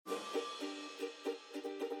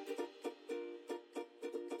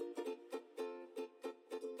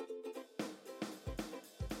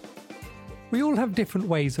We all have different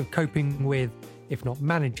ways of coping with, if not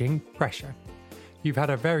managing, pressure. You've had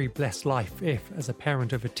a very blessed life if, as a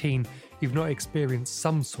parent of a teen, you've not experienced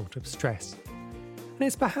some sort of stress. And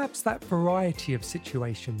it's perhaps that variety of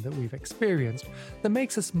situation that we've experienced that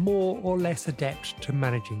makes us more or less adept to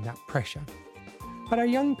managing that pressure. But our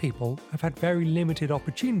young people have had very limited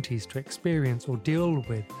opportunities to experience or deal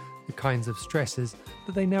with the kinds of stresses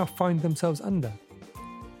that they now find themselves under.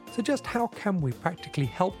 So just how can we practically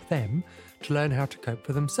help them to learn how to cope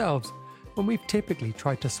for themselves when we've typically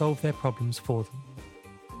tried to solve their problems for them?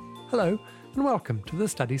 Hello, and welcome to the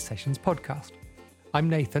Study Sessions podcast. I'm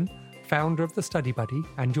Nathan, founder of the Study Buddy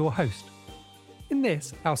and your host. In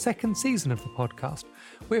this, our second season of the podcast,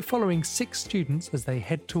 we're following 6 students as they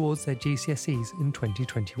head towards their GCSEs in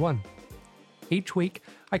 2021. Each week,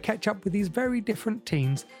 I catch up with these very different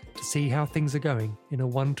teens to see how things are going in a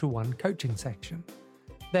one-to-one coaching section.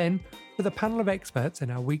 Then, with a panel of experts in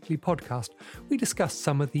our weekly podcast, we discuss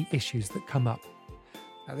some of the issues that come up.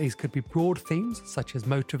 Now, these could be broad themes such as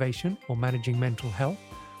motivation or managing mental health,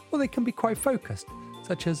 or they can be quite focused,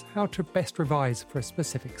 such as how to best revise for a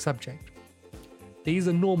specific subject. These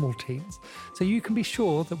are normal teens, so you can be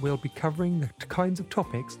sure that we'll be covering the kinds of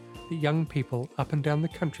topics that young people up and down the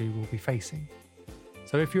country will be facing.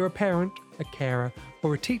 So if you're a parent, a carer,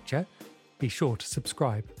 or a teacher, be sure to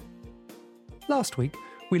subscribe. Last week,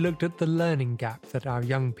 we looked at the learning gap that our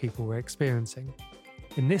young people were experiencing.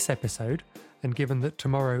 In this episode, and given that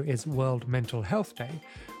tomorrow is World Mental Health Day,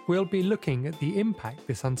 we'll be looking at the impact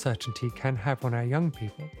this uncertainty can have on our young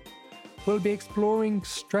people. We'll be exploring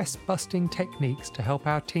stress-busting techniques to help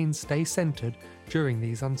our teens stay centred during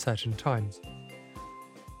these uncertain times.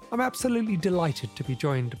 I'm absolutely delighted to be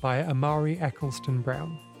joined by Amari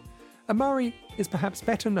Eccleston-Brown. Amari is perhaps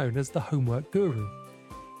better known as the homework guru.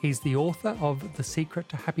 He's the author of The Secret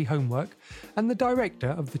to Happy Homework and the director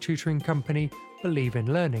of the tutoring company Believe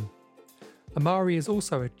in Learning. Amari is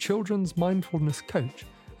also a children's mindfulness coach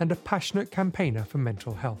and a passionate campaigner for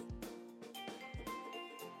mental health.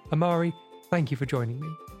 Amari, thank you for joining me.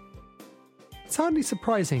 It's hardly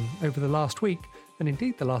surprising over the last week, and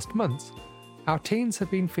indeed the last months, our teens have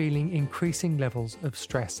been feeling increasing levels of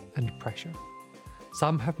stress and pressure.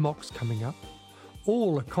 Some have mocks coming up.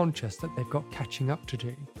 All are conscious that they've got catching up to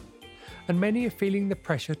do. And many are feeling the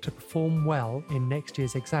pressure to perform well in next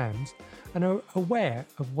year's exams and are aware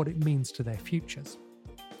of what it means to their futures.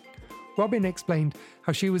 Robin explained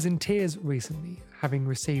how she was in tears recently, having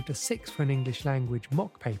received a 6 for an English language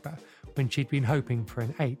mock paper when she'd been hoping for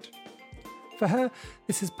an 8. For her,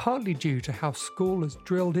 this is partly due to how school has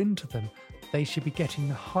drilled into them that they should be getting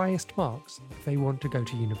the highest marks if they want to go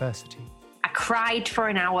to university. I cried for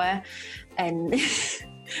an hour and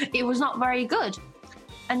it was not very good.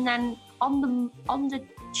 And then on the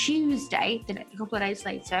Tuesday, a couple of days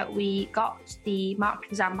later, we got the marked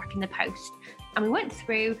exam back in the post. And we went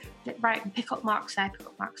through, right, pick up marks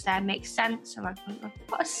there, makes sense. And I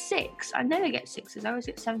got a 6. I never get 6s, I always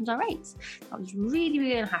get 7s or 8s. I was really,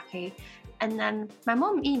 really unhappy. And then my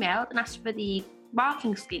mum emailed and asked for the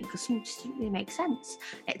marking scheme because some just didn't really make sense.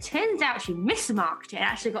 It turns out she mismarked it and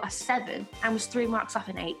actually got a 7 and was 3 marks off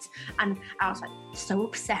an 8. And I was like so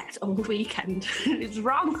upset all weekend. It's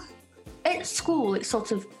wrong. At school, it's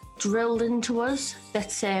sort of drilled into us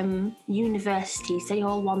that universities, they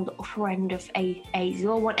all want the upper end of A's. They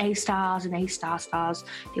all want A stars and A stars.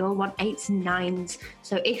 They all want 8s and 9s.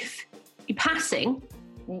 So if you're passing,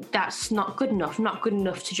 that's not good enough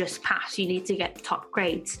to just pass. You need to get top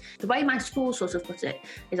grades. The way my school sort of put it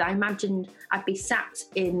is I imagined I'd be sat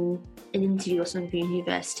in an interview or something for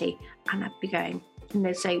university and I'd be going, and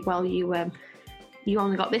they'd say, well, you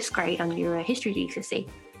only got this grade on your history GCSE.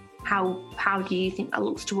 How do you think that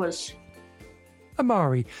looks to us?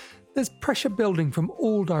 Amari, there's pressure building from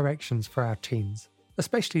all directions for our teens,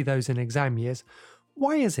 especially those in exam years.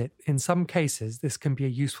 Why is it, in some cases, this can be a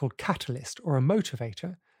useful catalyst or a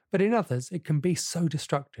motivator, but in others, it can be so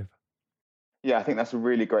destructive? Yeah, I think that's a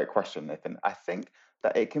really great question, Nathan. I think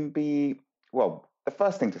that it can be, well, the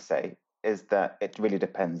first thing to say is that it really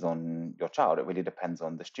depends on your child. It really depends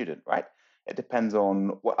on the student, right? It depends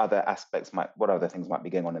on what other things might be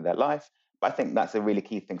going on in their life. But I think that's a really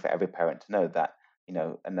key thing for every parent to know that,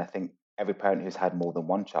 and I think every parent who's had more than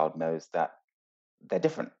one child knows that they're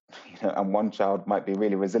different, and one child might be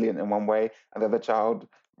really resilient in one way and the other child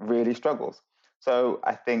really struggles. So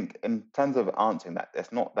I think in terms of answering that,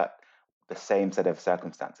 it's not that the same set of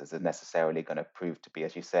circumstances is necessarily going to prove to be,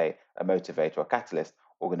 as you say, a motivator or catalyst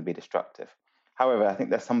or going to be destructive. However, I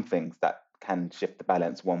think there's some things that can shift the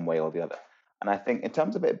balance one way or the other. And I think in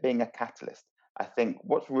terms of it being a catalyst, I think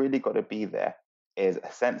what's really got to be there is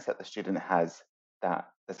a sense that the student has that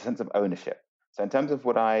there's a sense of ownership. So in terms of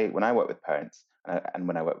when I work with parents and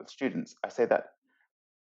when I work with students, I say that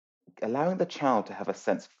allowing the child to have a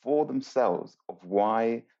sense for themselves of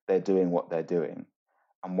why they're doing what they're doing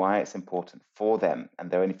and why it's important for them and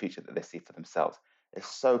their only future that they see for themselves is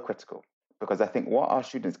so critical. Because I think what our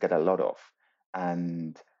students get a lot of,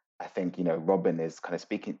 and I think Robin is kind of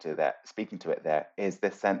speaking to it there, is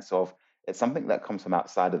this sense of it's something that comes from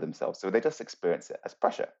outside of themselves. So they just experience it as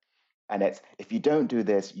pressure. And it's, if you don't do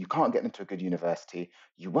this, you can't get into a good university,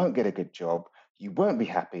 you won't get a good job, you won't be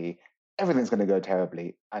happy, everything's going to go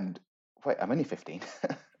terribly. And wait, I'm only 15.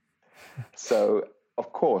 So,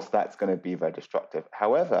 of course, that's going to be very destructive.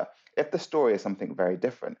 However, if the story is something very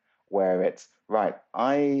different, where it's, right,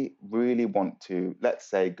 I really want to, let's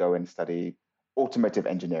say, go and study automotive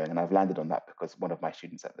engineering, and I've landed on that because one of my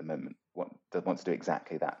students at the moment wants to do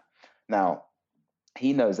exactly that. Now,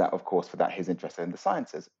 he knows that, of course, for that he's interested in the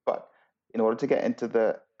sciences, but in order to get into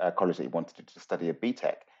the college that he wanted to study a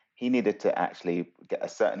BTEC, he needed to actually get a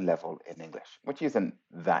certain level in English, which he isn't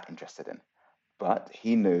that interested in. But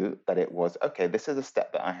he knew that it was, okay, this is a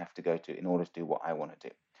step that I have to go to in order to do what I want to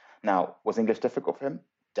do. Now, was English difficult for him?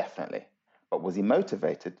 Definitely. But was he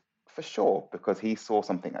motivated? For sure, because he saw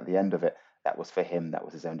something at the end of it that was for him, that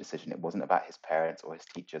was his own decision. It wasn't about his parents or his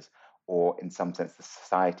teachers, or in some sense, the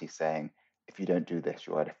society saying, if you don't do this,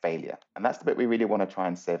 you're a failure. And that's the bit we really want to try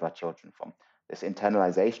and save our children from, this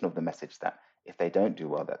internalization of the message that if they don't do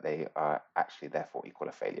well, that they are actually therefore equal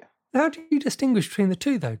a failure. How do you distinguish between the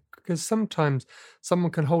two, though? Because sometimes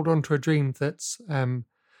someone can hold on to a dream that's,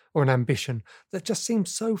 or an ambition that just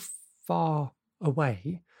seems so far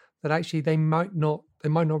away that actually they might not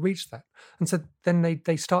reach that, and so then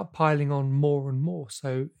they start piling on more and more.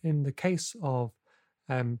 So in the case of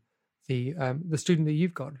the student that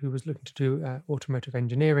you've got who was looking to do automotive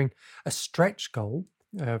engineering, a stretch goal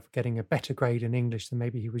of getting a better grade in English than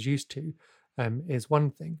maybe he was used to is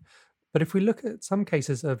one thing. But if we look at some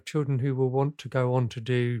cases of children who will want to go on to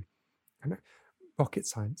do rocket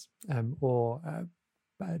science or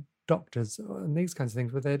doctors and these kinds of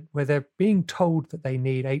things, where they're being told that they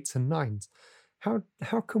need 8s and 9s,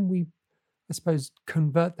 how can we, I suppose,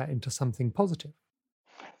 convert that into something positive?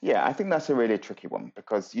 Yeah, I think that's a really tricky one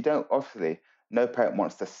because you don't, obviously, no parent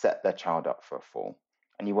wants to set their child up for a fall.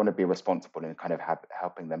 And you want to be responsible in kind of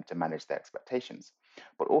helping them to manage their expectations.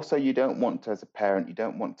 But also, you don't want to, as a parent, you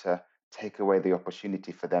don't want to take away the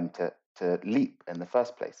opportunity for them to leap in the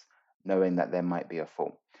first place, knowing that there might be a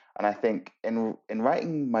fall. And I think in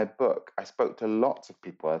writing my book, I spoke to lots of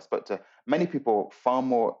people. I spoke to many people far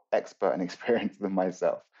more expert and experienced than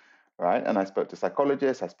myself, right? And I spoke to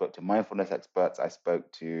psychologists, I spoke to mindfulness experts, I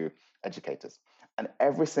spoke to educators. And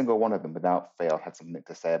every single one of them, without fail, had something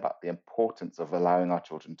to say about the importance of allowing our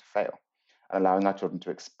children to fail and allowing our children to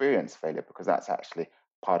experience failure, because that's actually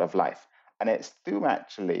part of life. And it's through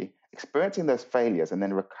actually experiencing those failures and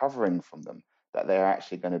then recovering from them that they're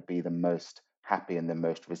actually going to be the most happy and the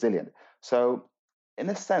most resilient. So, in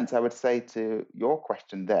a sense, I would say to your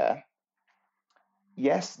question there,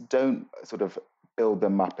 yes, don't sort of build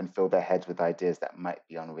them up and fill their heads with ideas that might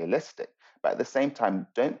be unrealistic. But at the same time,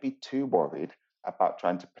 don't be too worried about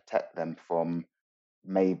trying to protect them from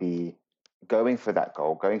maybe going for that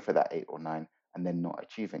goal, going for that 8 or 9, and then not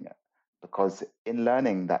achieving it. Because in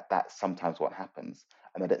learning that that's sometimes what happens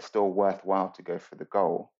and that it's still worthwhile to go for the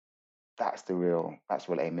goal, that's real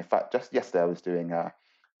aim. In fact, just yesterday I was doing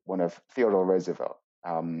one of Theodore Roosevelt,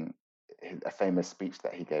 a famous speech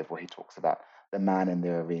that he gave where he talks about the man in the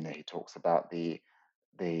arena. He talks about the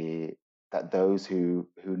that those who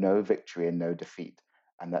know victory and know defeat,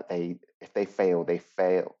 and that if they fail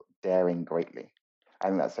daring greatly. I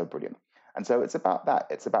think that's so brilliant. And so it's about that.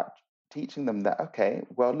 It's about teaching them that, okay,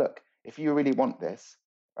 well, look, if you really want this,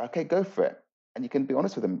 okay, go for it. And you can be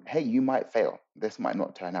honest with them. Hey, you might fail. This might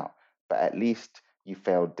not turn out, but at least you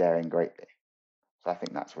failed daring greatly. So I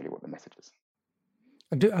think that's really what the message is.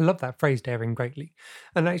 I love that phrase, daring greatly.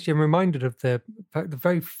 And actually, I'm reminded of the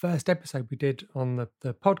very first episode we did on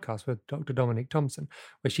the podcast with Dr. Dominic Thompson,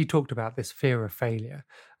 where she talked about this fear of failure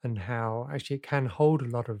and how actually it can hold a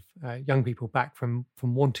lot of young people back from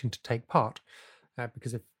wanting to take part.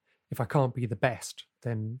 Because if I can't be the best,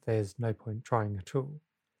 then there's no point trying at all.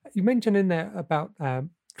 You mentioned in there about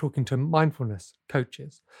talking to mindfulness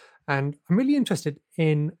coaches. And I'm really interested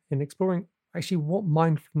in exploring actually what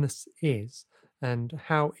mindfulness is and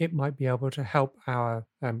how it might be able to help our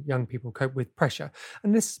young people cope with pressure.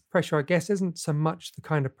 And this pressure, I guess, isn't so much the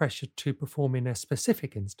kind of pressure to perform in a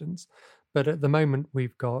specific instance, but at the moment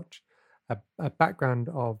we've got a background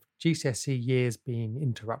of GCSE years being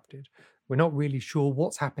interrupted. We're not really sure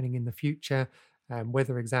what's happening in the future,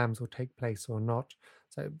 whether exams will take place or not.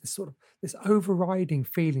 So this overriding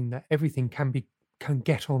feeling that everything can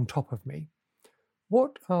get on top of me.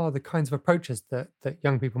 What are the kinds of approaches that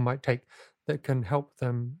young people might take that can help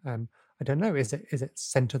them? I don't know. Is it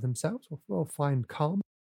center themselves or find calm?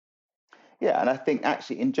 Yeah, and I think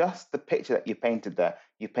actually in just the picture that you painted there,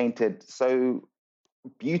 you painted so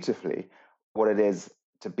beautifully what it is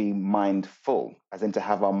to be mindful, as in to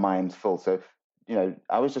have our minds full. So,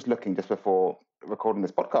 I was just looking just before recording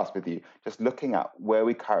this podcast with you, just looking at where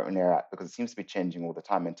we currently are at, because it seems to be changing all the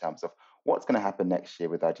time in terms of what's going to happen next year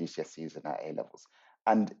with our GCSEs and our A levels.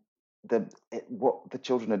 And what the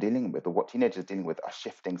children are dealing with, or what teenagers are dealing with, are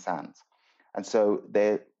shifting sands. And so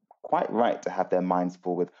they're quite right to have their minds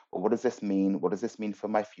full with, well, what does this mean? What does this mean for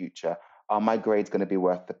my future? Are my grades going to be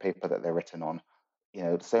worth the paper that they're written on?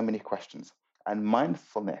 So many questions. And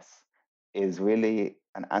mindfulness is really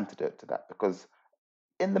an antidote to that, because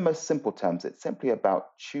in the most simple terms, it's simply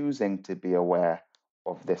about choosing to be aware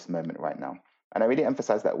of this moment right now. And I really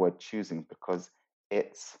emphasize that word choosing, because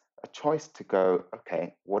it's a choice to go,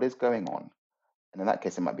 okay, what is going on? And in that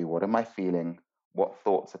case, it might be, what am I feeling? What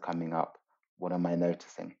thoughts are coming up? What am I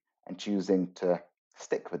noticing? And choosing to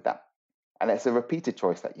stick with that. And it's a repeated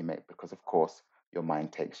choice that you make, because, of course, your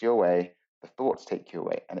mind takes you away, the thoughts take you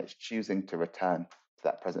away, and it's choosing to return to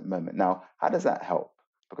that present moment. Now, how does that help?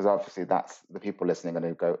 Because obviously, that's the people listening are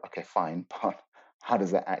going to go, okay, fine, but how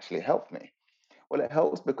does that actually help me? Well, it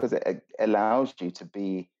helps because it allows you to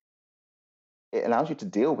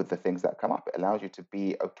deal with the things that come up. It allows you to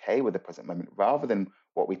be okay with the present moment, rather than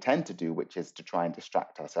what we tend to do, which is to try and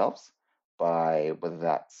distract ourselves by, whether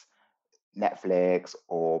that's Netflix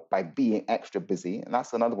or by being extra busy. And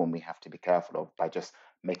that's another one we have to be careful of, by just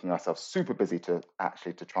making ourselves super busy to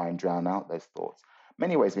try and drown out those thoughts.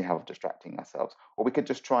 Many ways we have of distracting ourselves, or we could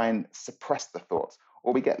just try and suppress the thoughts,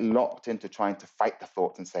 or we get locked into trying to fight the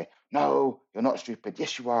thoughts and say, no, you're not stupid.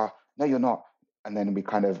 Yes, you are. No, you're not. And then we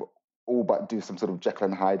kind of all but do some sort of Jekyll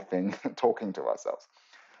and Hyde thing, talking to ourselves.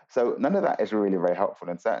 So none of that is really very helpful,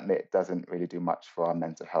 and certainly it doesn't really do much for our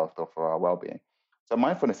mental health or for our well-being. So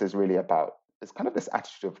mindfulness is really about, it's kind of this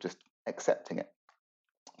attitude of just accepting it.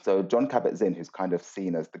 So John Kabat-Zinn, who's kind of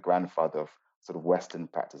seen as the grandfather of sort of Western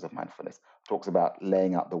practice of mindfulness, talks about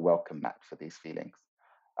laying out the welcome mat for these feelings.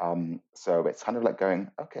 So it's kind of like going,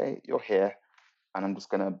 okay, you're here, and I'm just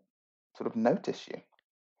going to sort of notice you.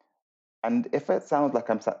 And if it sounds like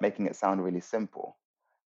I'm making it sound really simple,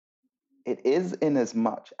 it is, in as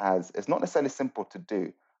much as it's not necessarily simple to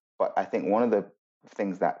do. But I think one of the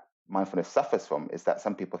things that mindfulness suffers from is that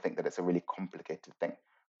some people think that it's a really complicated thing.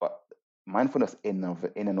 But mindfulness in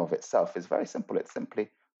and of itself is very simple. It's simply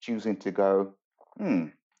choosing to go,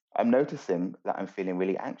 I'm noticing that I'm feeling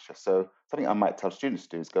really anxious. So something I might tell students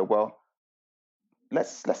to do is go, well,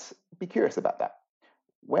 let's be curious about that.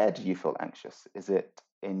 Where do you feel anxious? Is it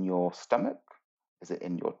in your stomach? Is it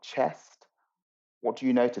in your chest? What do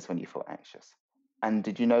you notice when you feel anxious? And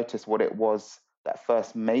did you notice what it was that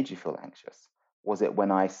first made you feel anxious? Was it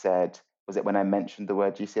when I mentioned the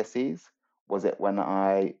word GCSEs? Was it when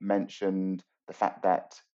I mentioned the fact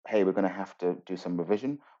that, hey, we're going to have to do some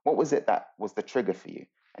revision? What was it that was the trigger for you?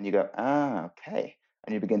 And you go, okay.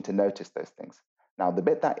 And you begin to notice those things. Now, the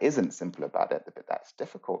bit that isn't simple about it, the bit that's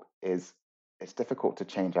difficult, is it's difficult to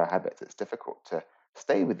change our habits. It's difficult to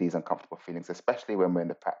stay with these uncomfortable feelings, especially when we're in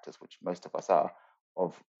the practice, which most of us are,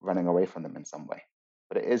 of running away from them in some way.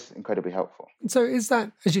 But it is incredibly helpful. So is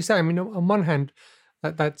that, as you say, I mean, on one hand,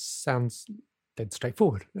 that sounds dead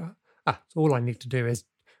straightforward. So all I need to do is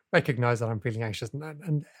recognize that I'm feeling anxious,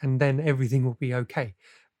 and then everything will be okay.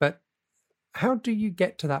 But how do you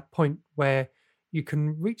get to that point where you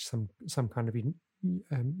can reach some kind of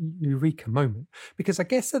eureka moment? Because I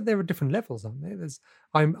guess that there are different levels, aren't there? There's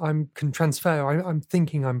I'm can transfer. I'm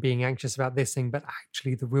thinking I'm being anxious about this thing, but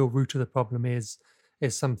actually the real root of the problem is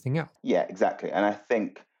something else. Yeah, exactly. And I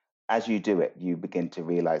think as you do it, you begin to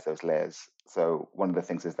realize those layers. So one of the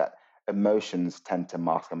things is that emotions tend to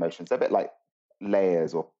mask emotions. They're a bit like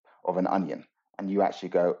layers of an onion. And you actually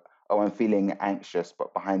go, oh, I'm feeling anxious,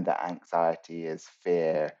 but behind that anxiety is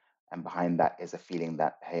fear. And behind that is a feeling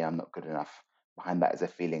that, hey, I'm not good enough. Behind that is a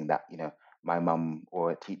feeling that, my mum or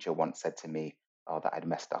a teacher once said to me, oh, that I'd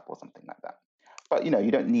messed up or something like that. But, you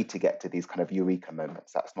don't need to get to these kind of eureka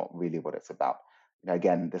moments. That's not really what it's about.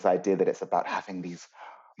 Again, this idea that it's about having these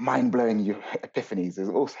mind-blowing epiphanies is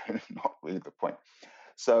also not really the point.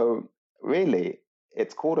 So really,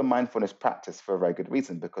 it's called a mindfulness practice for a very good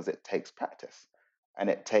reason, because it takes practice.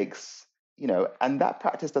 And it takes, and that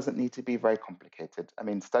practice doesn't need to be very complicated. I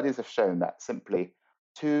mean, studies have shown that simply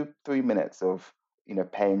 2-3 minutes of,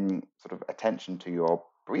 paying sort of attention to your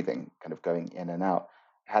breathing, kind of going in and out,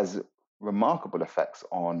 has remarkable effects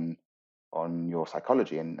on your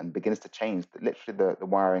psychology and begins to change literally the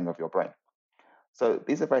wiring of your brain. So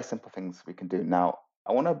these are very simple things we can do. Now,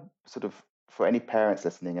 I want to sort of, for any parents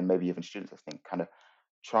listening and maybe even students listening, kind of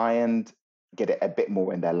try and get it a bit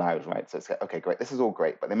more in their lives, right? So it's like, okay, great, this is all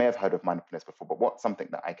great, but they may have heard of mindfulness before, but what's something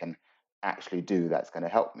that I can actually do that's going to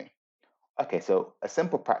help me? Okay, so a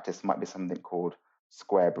simple practice might be something called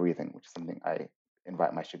square breathing, which is something I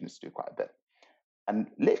invite my students to do quite a bit. And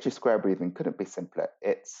literally, square breathing couldn't be simpler.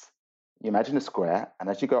 It's, you imagine a square, and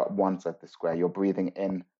as you go up one side of the square, you're breathing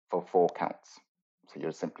in for 4 counts. So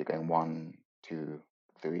you're simply going 1, 2,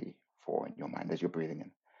 3, 4 in your mind as you're breathing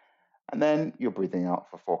in. And then you're breathing out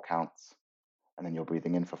for 4 counts. And then you're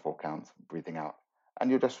breathing in for 4 counts, breathing out. And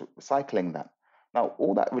you're just cycling that. Now,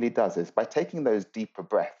 all that really does is by taking those deeper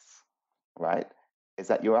breaths, right, is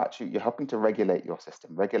that you're helping to regulate your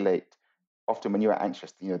system, regulate. Often when you're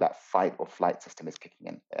anxious, that fight or flight system is kicking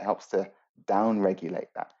in. It helps to down regulate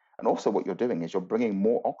that. And also what you're doing is you're bringing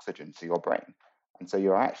more oxygen to your brain. And so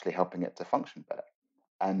you're actually helping it to function better.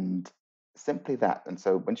 And simply that. And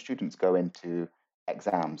so when students go into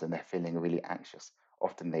exams and they're feeling really anxious,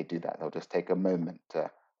 often they do that. They'll just take a moment to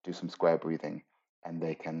do some square breathing, and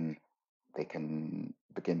they can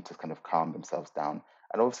begin to kind of calm themselves down.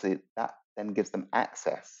 And obviously that then gives them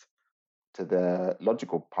access to the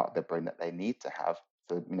logical part of their brain that they need to have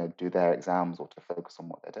to, do their exams or to focus on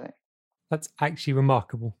what they're doing. That's actually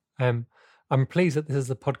remarkable. I'm pleased that this is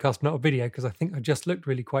a podcast, not a video, because I think I just looked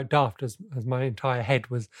really quite daft as my entire head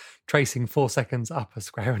was tracing 4 seconds up a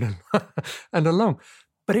square and along.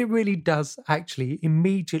 But it really does actually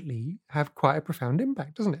immediately have quite a profound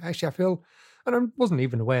impact, doesn't it? Actually, I feel, and I wasn't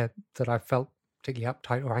even aware that I felt particularly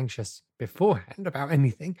uptight or anxious beforehand about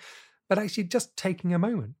anything, but actually just taking a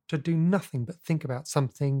moment to do nothing but think about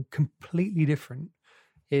something completely different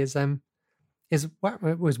is wow.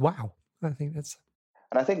 It was wow. I think that's.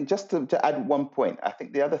 And I think just to add one point, I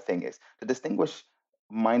think the other thing is to distinguish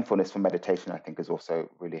mindfulness from meditation, I think is also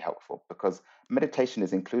really helpful, because meditation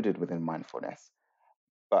is included within mindfulness.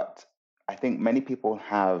 But I think many people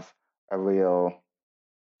have a real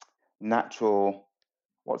natural,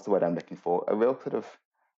 what's the word I'm looking for? A real sort of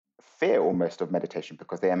fear almost of meditation,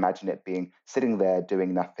 because they imagine it being sitting there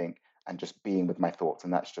doing nothing and just being with my thoughts.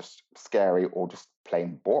 And that's just scary or just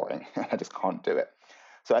plain boring. I just can't do it.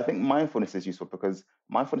 So I think mindfulness is useful because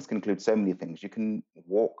mindfulness can include so many things. You can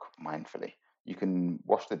walk mindfully. You can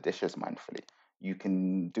wash the dishes mindfully. You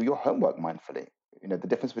can do your homework mindfully. The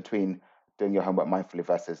difference between doing your homework mindfully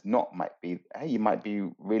versus not might be, hey, you might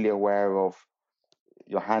be really aware of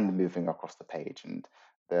your hand moving across the page and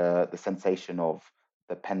the sensation of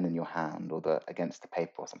the pen in your hand or the against the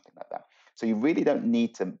paper or something like that. So you really don't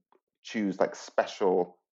need to choose like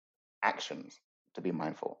special actions to be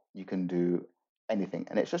mindful. You can do anything.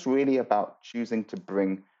 And it's just really about choosing to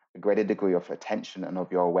bring a greater degree of attention and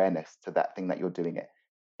of your awareness to that thing that you're doing it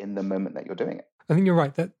in the moment that you're doing it. I think you're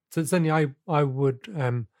right. That certainly I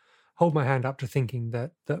would hold my hand up to thinking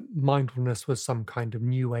that mindfulness was some kind of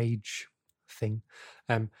new age thing.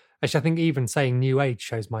 Actually, I think even saying new age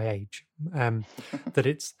shows my age.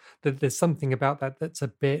 That there's something about that that's a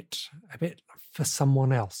bit for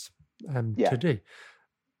someone else to do.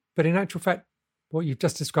 But in actual fact, what you've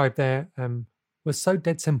just described there was so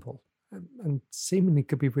dead simple and seemingly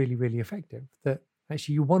could be really, really effective that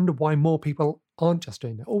actually you wonder why more people aren't just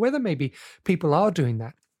doing that, or whether maybe people are doing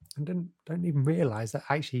that and don't even realize that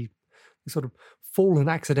actually they've sort of fallen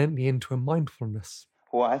accidentally into a mindfulness.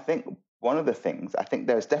 Well, I think one of the things, I think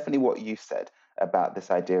there's definitely what you said about this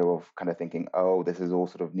idea of kind of thinking, oh, this is all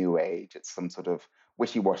sort of new age. It's some sort of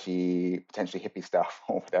wishy-washy, potentially hippie stuff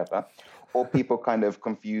or whatever. Or people kind of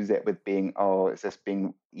confuse it with being, oh, it's just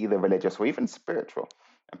being either religious or even spiritual.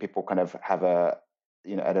 And people kind of have an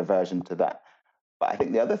aversion to that. But I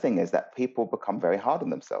think the other thing is that people become very hard on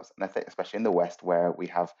themselves. And I think especially in the West, where we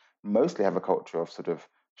mostly have a culture of sort of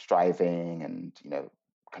striving and,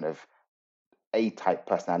 kind of A-type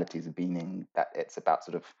personalities, meaning that it's about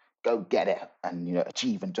sort of go get it and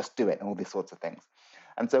achieve and just do it and all these sorts of things.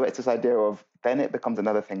 And so it's this idea of then it becomes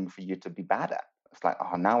another thing for you to be bad at. It's like,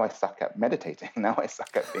 oh, now I suck at meditating. Now I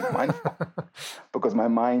suck at being mindful because my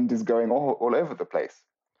mind is going all over the place.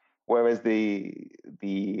 Whereas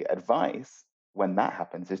the advice when that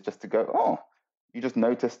happens is just to go, oh, you just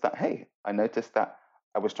notice that, hey, I noticed that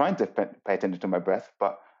I was trying to pay attention to my breath,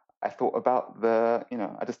 but I thought about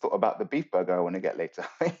I just thought about the beef burger I want to get later,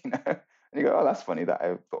 And you go, oh, that's funny that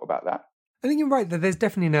I thought about that. I think you're right that there's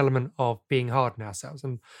definitely an element of being hard on ourselves,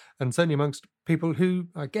 and certainly amongst people who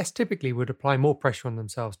I guess typically would apply more pressure on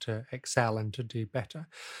themselves to excel and to do better.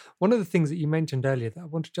 One of the things that you mentioned earlier that I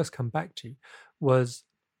want to just come back to was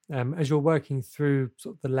as you're working through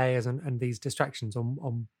sort of the layers and these distractions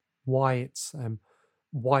on why it's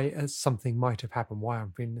why something might have happened, why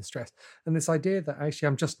I'm feeling the stress, and this idea that actually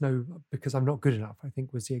I'm just no because I'm not good enough. I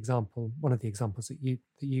think was the example, one of the examples that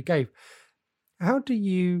you gave. How do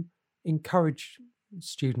you encourage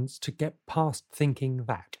students to get past thinking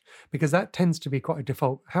that? Because that tends to be quite a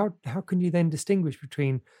default. How can you then distinguish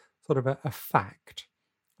between sort of a fact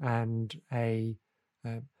and um,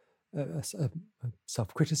 a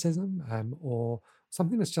self-criticism, or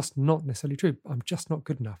something that's just not necessarily true? I'm just not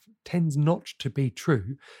good enough. It tends not to be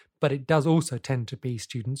true, but it does also tend to be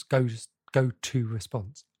students' go-to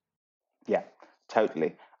response. Yeah,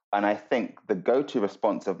 totally. And I think the go-to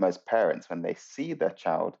response of most parents when they see their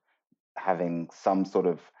child having some sort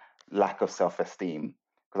of lack of self-esteem,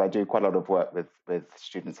 because I do quite a lot of work with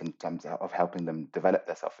students in terms of helping them develop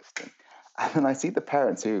their self-esteem. And then I see the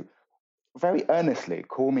parents who very earnestly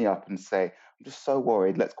call me up and say, I'm just so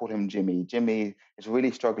worried. Let's call him Jimmy. Jimmy is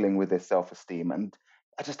really struggling with his self-esteem. And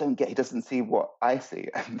I just don't get, he doesn't see what I see.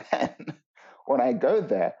 And then when I go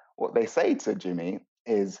there, what they say to Jimmy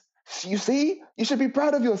is, you see, you should be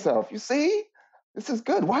proud of yourself. You see, this is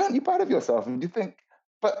good. Why aren't you proud of yourself? And you think,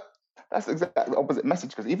 but that's exactly the opposite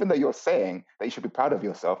message, because even though you're saying that you should be proud of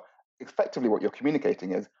yourself, effectively what you're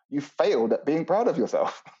communicating is you failed at being proud of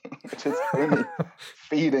yourself, which is only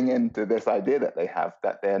feeding into this idea that they have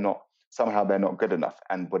that they're not good enough,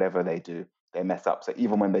 and whatever they do, they mess up. So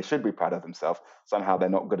even when they should be proud of themselves, somehow they're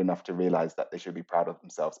not good enough to realize that they should be proud of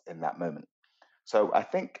themselves in that moment. So I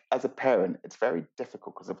think as a parent, it's very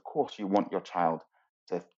difficult because, of course, you want your child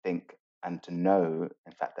to think and to know,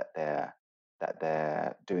 in fact, that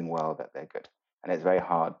they're doing well, that they're good. And it's very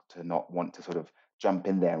hard to not want to sort of jump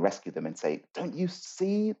in there and rescue them and say, "Don't you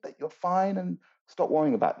see that you're fine and stop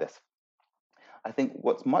worrying about this?" I think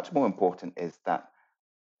what's much more important is to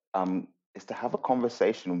have a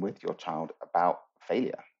conversation with your child about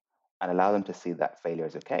failure and allow them to see that failure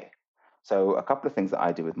is okay. So a couple of things that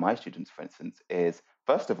I do with my students, for instance, is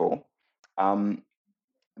first of all, um,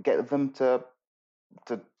 get them to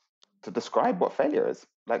to describe what failure is.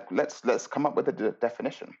 Like let's come up with a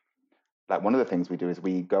definition. Like one of the things we do is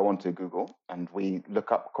we go onto Google and we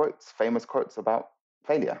look up quotes, famous quotes about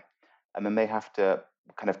failure, and then they have to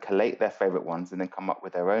kind of collate their favorite ones and then come up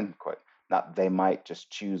with their own quote. Now they might just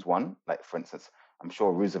choose one. Like for instance, I'm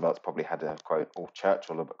sure Roosevelt's probably had a quote, or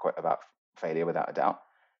Churchill a quote about failure, without a doubt.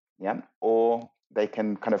 Yeah, or they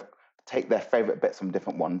can kind of take their favorite bits from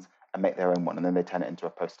different ones and make their own one, and then they turn it into a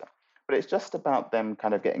poster. But it's just about them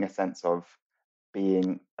kind of getting a sense of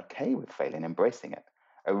being okay with failing, embracing it.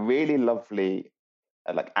 A really lovely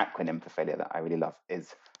like acronym for failure that I really love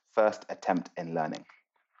is first attempt in learning.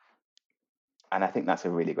 And I think that's a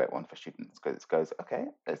really great one for students because it goes, okay,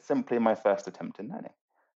 it's simply my first attempt in learning.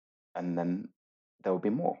 And then there will be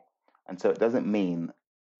more. And so it doesn't mean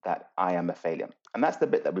that I am a failure. And that's the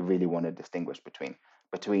bit that we really want to distinguish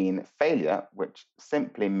between failure, which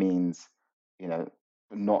simply means, you know,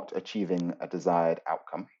 not achieving a desired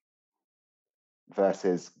outcome,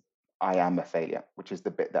 versus I am a failure, which is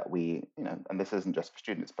the bit that we, and this isn't just for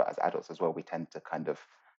students, but as adults as well, we tend to kind of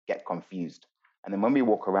get confused. And then when we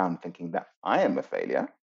walk around thinking that I am a failure,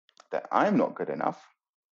 that I'm not good enough,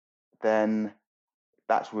 then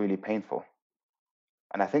that's really painful.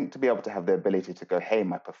 And I think to be able to have the ability to go, hey,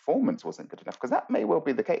 my performance wasn't good enough, because that may well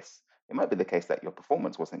be the case. It might be the case that your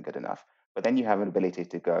performance wasn't good enough, but then you have an ability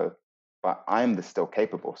to go, but I'm still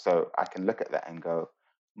capable. So I can look at that and go,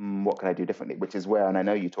 what can I do differently? Which is where, and I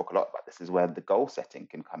know you talk a lot about this, is where the goal setting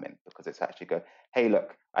can come in, because it's actually go, hey,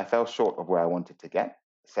 look, I fell short of where I wanted to get.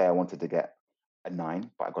 Say I wanted to get a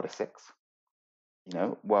 9, but I got a 6.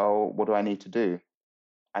 Well, what do I need to do?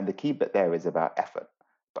 And the key bit there is about effort.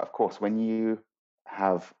 But of course, when you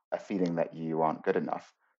have a feeling that you aren't good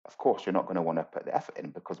enough, of course, you're not going to want to put the effort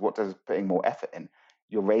in, because what does putting more effort in?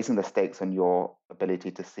 You're raising the stakes on your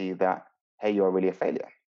ability to see that, hey, you're really a failure,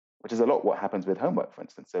 which is a lot what happens with homework, for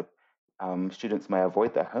instance. So students may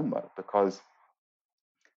avoid their homework because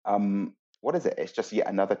what is it? It's just yet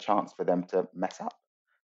another chance for them to mess up.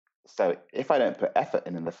 So if I don't put effort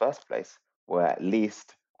in the first place, well, at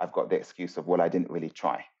least I've got the excuse of, well, I didn't really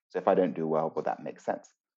try. So if I don't do well, that makes sense.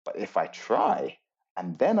 But if I try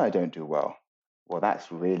and then I don't do well,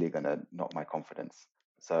 that's really going to knock my confidence.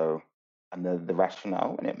 So, and the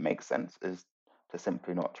rationale, and it makes sense, is to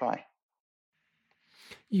simply not try.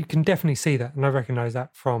 You can definitely see that, and I recognise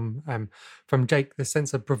that from Jake, the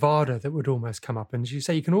sense of bravado that would almost come up. And as you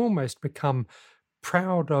say, you can almost become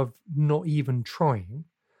proud of not even trying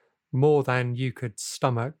more than you could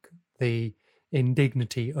stomach the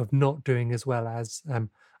indignity of not doing as well as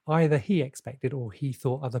either he expected or he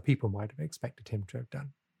thought other people might have expected him to have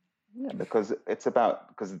done. Yeah, because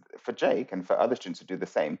because for Jake and for other students to do the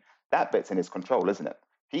same, that bit's in his control, isn't it?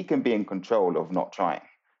 He can be in control of not trying.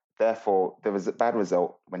 Therefore, there was a bad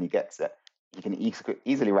result when he gets it. He can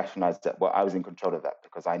easily rationalize that, well, I was in control of that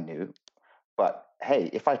because I knew. But hey,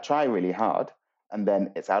 if I try really hard and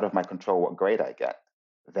then it's out of my control what grade I get,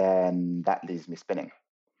 then that leaves me spinning.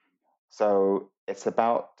 So it's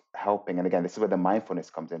about helping. And again, this is where the mindfulness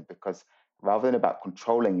comes in, because rather than about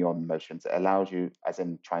controlling your emotions, it allows you, as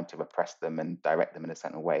in trying to repress them and direct them in a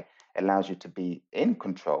certain way, it allows you to be in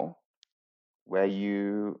control where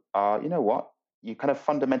you are, you know what, you kind of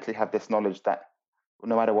fundamentally have this knowledge that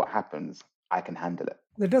no matter what happens, I can handle it.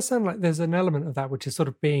 It does sound like there's an element of that which is sort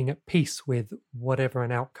of being at peace with whatever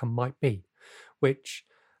an outcome might be, which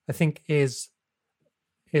I think is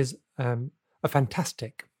a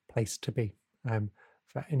fantastic place to be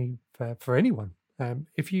for anyone.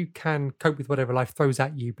 If you can cope with whatever life throws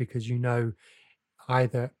at you because you know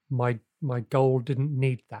either my goal didn't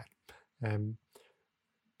need that,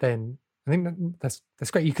 then I think that's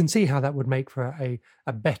great. You can see how that would make for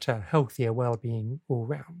a better, healthier well-being all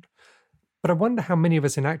round. But I wonder how many of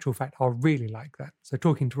us in actual fact are really like that. So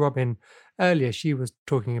talking to Robin earlier, she was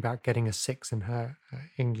talking about getting a 6 in her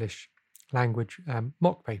English language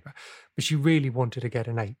mock paper, but she really wanted to get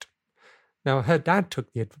an 8. Now her dad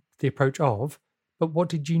took the approach of, but what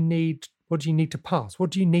do you need to pass? What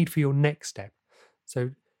do you need for your next step?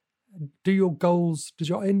 So does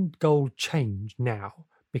your end goal change now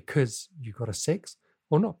because you got a 6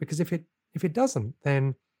 or not? Because if it doesn't,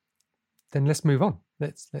 then let's move on.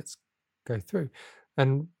 Let's go through.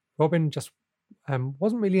 And Robin just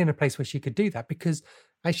wasn't really in a place where she could do that, because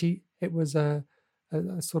actually it was a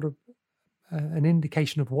sort of an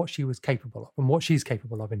indication of what she was capable of, and what she's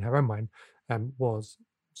capable of in her own mind was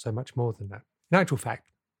so much more than that. In actual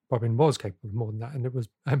fact, Robin was capable of more than that, and it was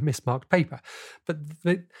a mismarked paper. But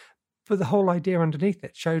the whole idea underneath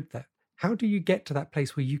it showed that how do you get to that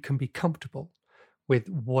place where you can be comfortable with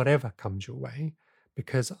whatever comes your way?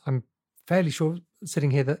 Because I'm fairly sure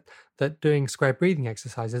sitting here that doing square breathing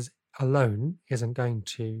exercises alone isn't going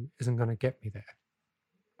to get me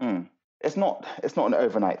there. It's not an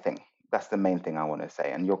overnight thing. That's the main thing I want to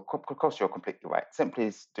say. And of course, you're completely right.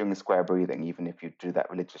 Simply doing square breathing, even if you do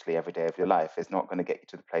that religiously every day of your life, is not going to get you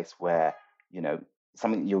to the place where,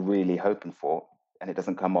 something you're really hoping for and it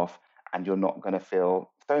doesn't come off, and you're not going to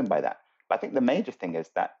feel thrown by that. But I think the major thing is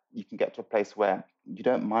that you can get to a place where you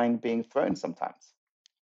don't mind being thrown sometimes.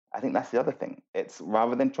 I think that's the other thing. It's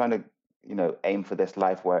rather than trying to, aim for this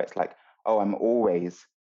life where it's like, oh, I'm always,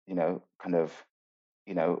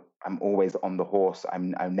 I'm always on the horse.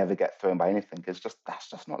 I never get thrown by anything. That's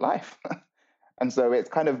just not life. And so it's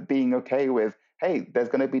kind of being okay with, hey, there's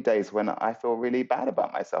going to be days when I feel really bad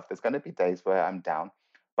about myself. There's going to be days where I'm down,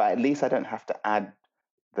 but at least I don't have to add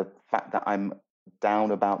the fact that I'm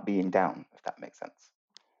down about being down, if that makes sense.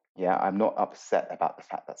 Yeah, I'm not upset about the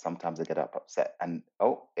fact that sometimes I get upset and,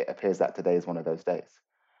 oh, it appears that today is one of those days.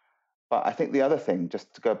 But I think the other thing,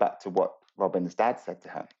 just to go back to what Robin's dad said to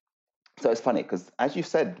her. So it's funny because as you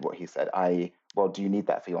said what he said, well, do you need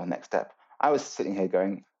that for your next step? I was sitting here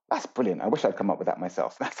going, that's brilliant. I wish I'd come up with that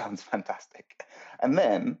myself. That sounds fantastic. And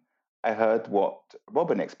then I heard what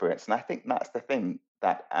Robin experienced. And I think that's the thing,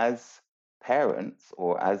 that as parents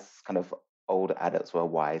or as kind of older adults who are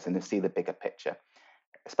wise and who see the bigger picture,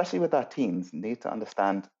 especially with our teens, need to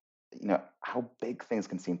understand, how big things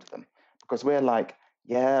can seem to them. Because we're like,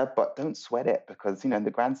 yeah, but don't sweat it, because, in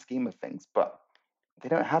the grand scheme of things, but they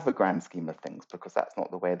don't have a grand scheme of things, because that's not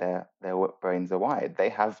the way their brains are wired. They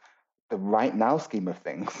have the right now scheme of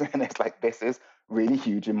things. And it's like, this is really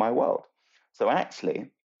huge in my world. So actually,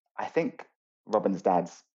 I think Robin's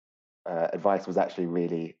dad's advice was actually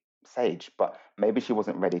really sage, but maybe she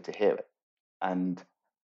wasn't ready to hear it. And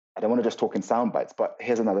I don't want to just talk in sound bites, but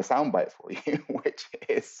here's another sound bite for you, which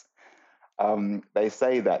is they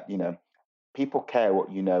say that, people care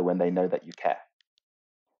what you know when they know that you care.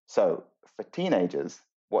 So for teenagers,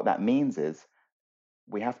 what that means is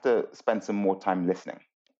we have to spend some more time listening,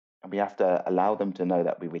 and we have to allow them to know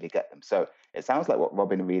that we really get them. So it sounds like what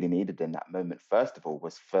Robin really needed in that moment, first of all,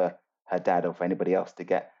 was for her dad or for anybody else to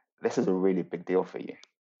get, this is a really big deal for you,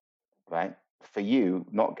 right? For you,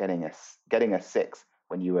 not getting a 6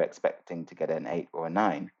 when you were expecting to get an 8 or a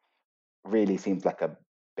 9 really seems like a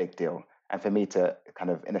big deal. And for me to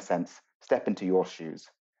kind of, in a sense, step into your shoes.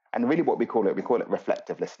 And really what we call it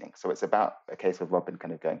reflective listening. So it's about a case of Robin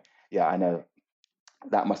kind of going, yeah, I know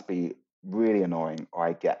that must be really annoying,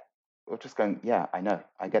 or just going, yeah, I know,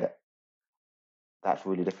 I get it. That's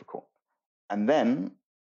really difficult. And then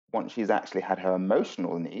once she's actually had her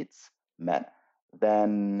emotional needs met,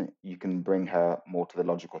 then you can bring her more to the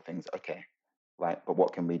logical things. Okay, right, but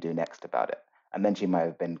what can we do next about it? And then she might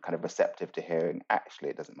have been kind of receptive to hearing, actually,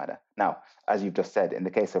 it doesn't matter. Now, as you've just said, in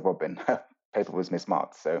the case of Robin, her paper was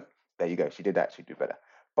mismarked. So there you go. She did actually do better.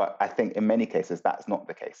 But I think in many cases, that's not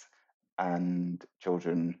the case. And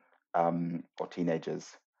children or teenagers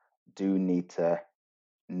do need to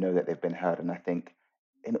know that they've been heard. And I think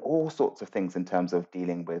in all sorts of things in terms of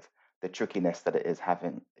dealing with the trickiness that it is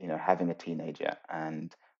having a teenager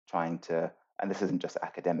and trying to, and this isn't just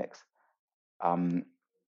academics, um,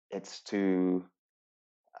 it's to,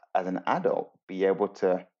 as an adult, be able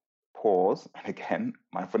to pause. And again,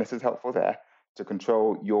 mindfulness is helpful there to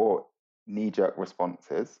control your knee-jerk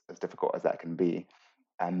responses, as difficult as that can be,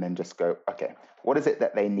 and then just go, okay, what is it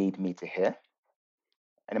that they need me to hear?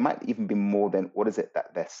 And it might even be more than what is it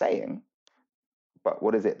that they're saying, but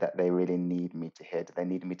what is it that they really need me to hear? Do they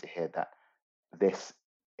need me to hear that this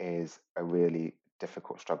is a really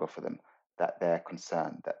difficult struggle for them, that they're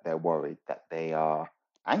concerned, that they're worried, that they are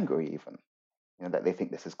angry even, that they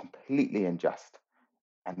think this is completely unjust?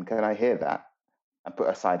 And can I hear that and put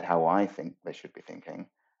aside how I think they should be thinking,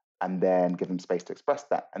 and then give them space to express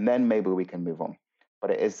that? And then maybe we can move on.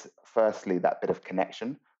 But it is firstly that bit of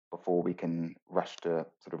connection before we can rush to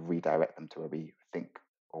sort of redirect them to where we think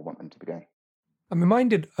or want them to be going. I'm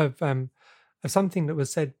reminded of something that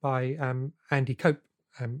was said by Andy Cope,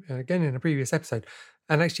 again in a previous episode,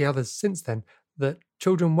 and actually others since then, that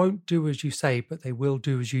children won't do as you say, but they will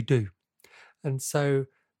do as you do. And so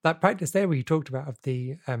that practice there, where you talked about of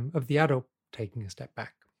the adult taking a step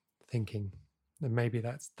back, thinking, and maybe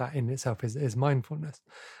that in itself is mindfulness.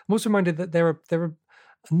 I'm also reminded that there are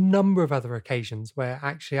a number of other occasions where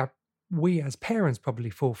actually we as parents probably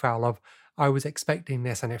fall foul of, I was expecting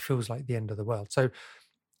this and it feels like the end of the world. So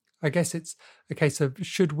I guess it's a case of,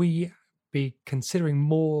 should we be considering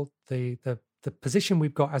more the position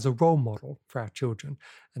we've got as a role model for our children,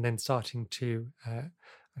 and then starting to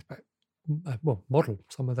model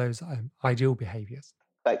some of those ideal behaviors?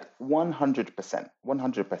 Like 100%,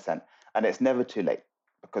 100%. And it's never too late,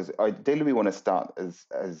 because ideally we want to start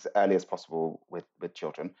as early as possible with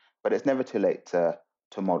children, but it's never too late to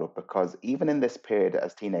model, because even in this period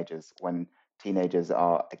as teenagers, when teenagers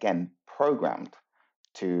are again programmed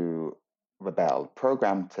to rebel,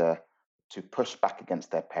 programmed to push back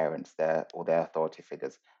against their parents, their authority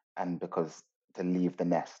figures, and because to leave the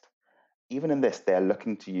nest. Even in this, they're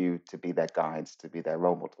looking to you to be their guides, to be their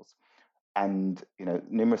role models. And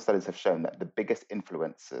numerous studies have shown that the biggest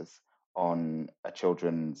influences on a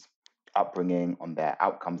children's upbringing, on their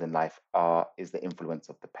outcomes in life, is the influence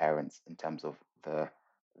of the parents in terms of the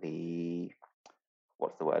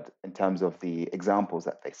what's the word? In terms of the examples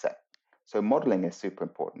that they set. So modeling is super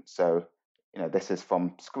important. So this is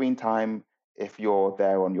from screen time. If you're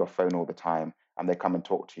there on your phone all the time and they come and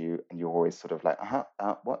talk to you and you're always sort of like,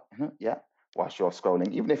 what? Yeah, whilst you're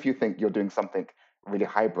scrolling, even if you think you're doing something really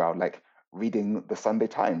highbrow, like reading the Sunday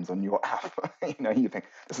Times on your app, you think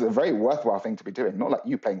this is a very worthwhile thing to be doing, not like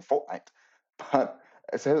you playing Fortnite. But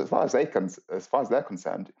so as far as they're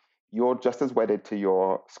concerned, you're just as wedded to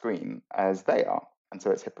your screen as they are. And so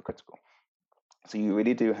it's hypocritical. So you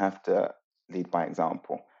really do have to lead by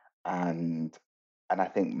example. And I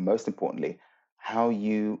think most importantly, how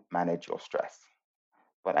you manage your stress.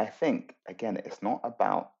 But I think, again, it's not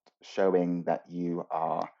about showing that you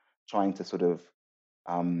are trying to sort of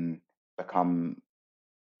become,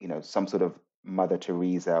 some sort of Mother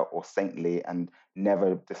Teresa or saintly and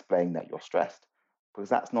never displaying that you're stressed, because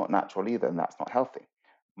that's not natural either, and that's not healthy.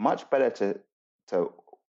 Much better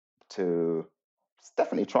to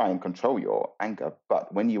definitely try and control your anger,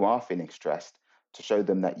 but when you are feeling stressed, to show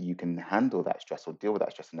them that you can handle that stress or deal with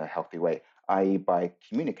that stress in a healthy way, i.e., by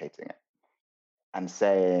communicating it and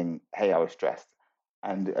saying, hey, I was stressed.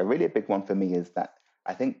 And a really big one for me is that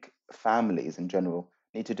I think families in general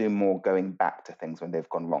need to do more going back to things when they've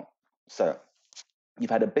gone wrong. So you've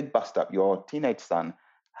had a big bust up. Your teenage son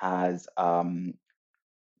has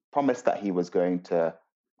promised that he was going to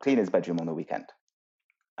clean his bedroom on the weekend.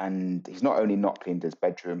 And he's not only not cleaned his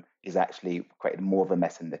bedroom, he's actually created more of a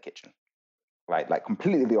mess in the kitchen, right? Like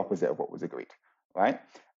completely the opposite of what was agreed, right?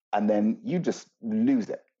 And then you just lose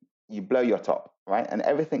it. You blow your top, right? And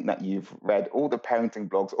everything that you've read, all the parenting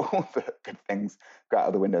blogs, all the good things go out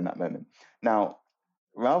of the window in that moment. Now,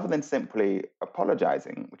 rather than simply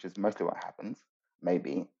apologizing, which is mostly what happens,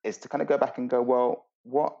 maybe, is to kind of go back and go, well,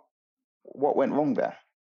 what went wrong there,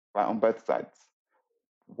 right, on both sides?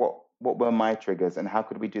 What were my triggers, and how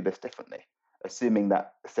could we do this differently? Assuming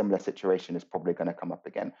that a similar situation is probably going to come up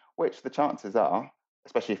again, which the chances are,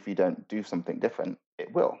 especially if you don't do something different,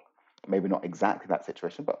 it will. Maybe not exactly that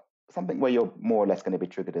situation, but something where you're more or less going to be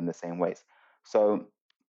triggered in the same ways. So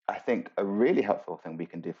I think a really helpful thing we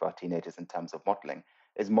can do for our teenagers in terms of modeling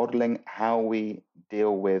is modeling how we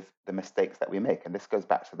deal with the mistakes that we make. And this goes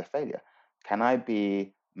back to the failure. Can I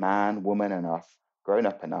be man, woman enough, grown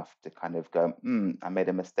up enough to kind of go, I made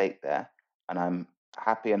a mistake there, and I'm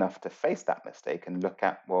happy enough to face that mistake and look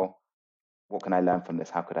at, well, what can I learn from this?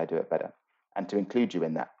 How could I do it better? And to include you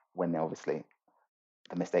in that when obviously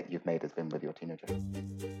the mistake you've made has been with your teenager.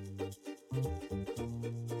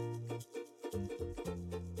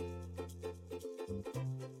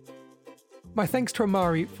 My thanks to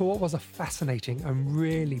Amari for what was a fascinating and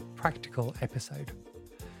really practical episode.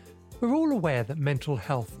 We're all aware that mental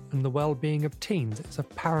health and the well-being of teens is of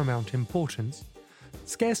paramount importance.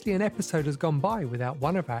 Scarcely an episode has gone by without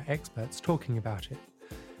one of our experts talking about it.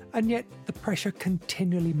 And yet the pressure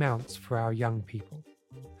continually mounts for our young people.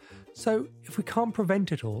 So if we can't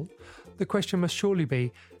prevent it all, the question must surely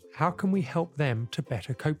be, how can we help them to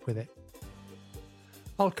better cope with it?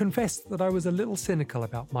 I'll confess that I was a little cynical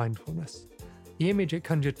about mindfulness. The image it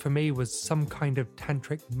conjured for me was some kind of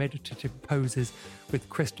tantric meditative poses with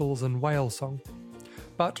crystals and whale song.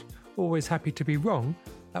 But, always happy to be wrong,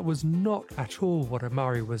 that was not at all what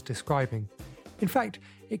Amari was describing. In fact,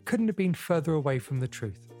 it couldn't have been further away from the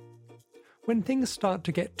truth. When things start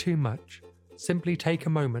to get too much, simply take a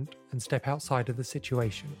moment and step outside of the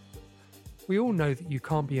situation. We all know that you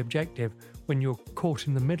can't be objective when you're caught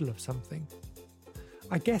in the middle of something.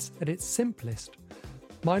 I guess at its simplest,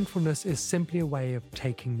 mindfulness is simply a way of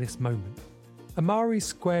taking this moment. Amari's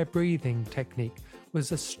square breathing technique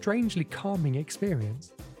was a strangely calming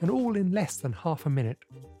experience, and all in less than half a minute.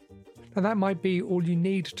 Now that might be all you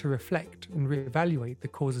need to reflect and reevaluate the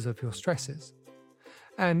causes of your stresses.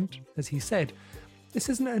 And, as he said, this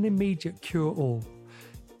isn't an immediate cure-all.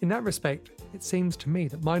 In that respect, it seems to me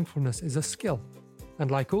that mindfulness is a skill,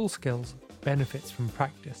 and like all skills, benefits from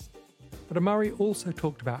practice. But Amari also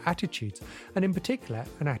talked about attitudes, and in particular,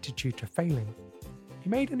 an attitude to failing. He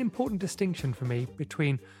made an important distinction for me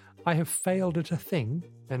between I have failed at a thing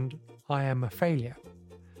and I am a failure.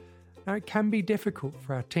 Now, it can be difficult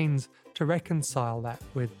for our teens to reconcile that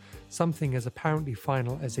with something as apparently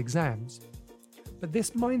final as exams. But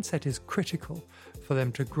this mindset is critical for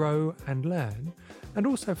them to grow and learn, and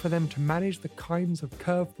also for them to manage the kinds of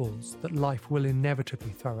curveballs that life will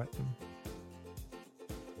inevitably throw at them.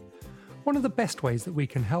 One of the best ways that we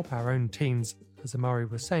can help our own teens, as Amari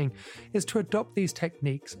was saying, is to adopt these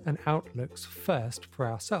techniques and outlooks first for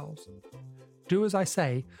ourselves. Do as I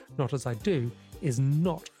say, not as I do, is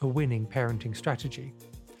not a winning parenting strategy.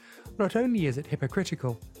 Not only is it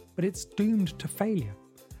hypocritical, but it's doomed to failure.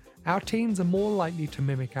 Our teens are more likely to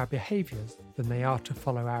mimic our behaviours than they are to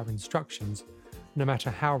follow our instructions, no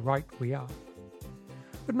matter how right we are.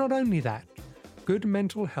 But not only that, good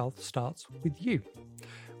mental health starts with you.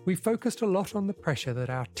 We've focused a lot on the pressure that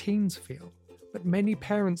our teens feel, but many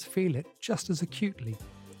parents feel it just as acutely.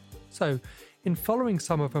 So, in following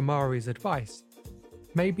some of Amari's advice,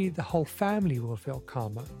 maybe the whole family will feel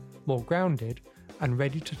calmer, more grounded, and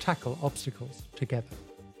ready to tackle obstacles together.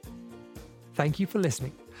 Thank you for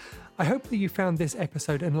listening. I hope that you found this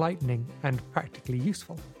episode enlightening and practically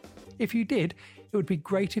useful. If you did, it would be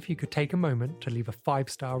great if you could take a moment to leave a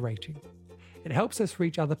 5-star rating. It helps us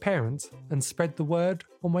reach other parents and spread the word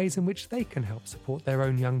on ways in which they can help support their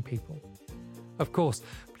own young people. Of course,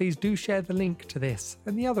 please do share the link to this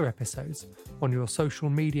and the other episodes on your social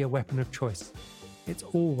media weapon of choice. It's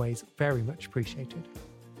always very much appreciated.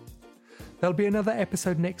 There'll be another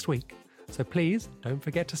episode next week, so please don't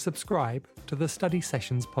forget to subscribe to the Study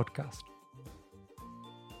Sessions podcast.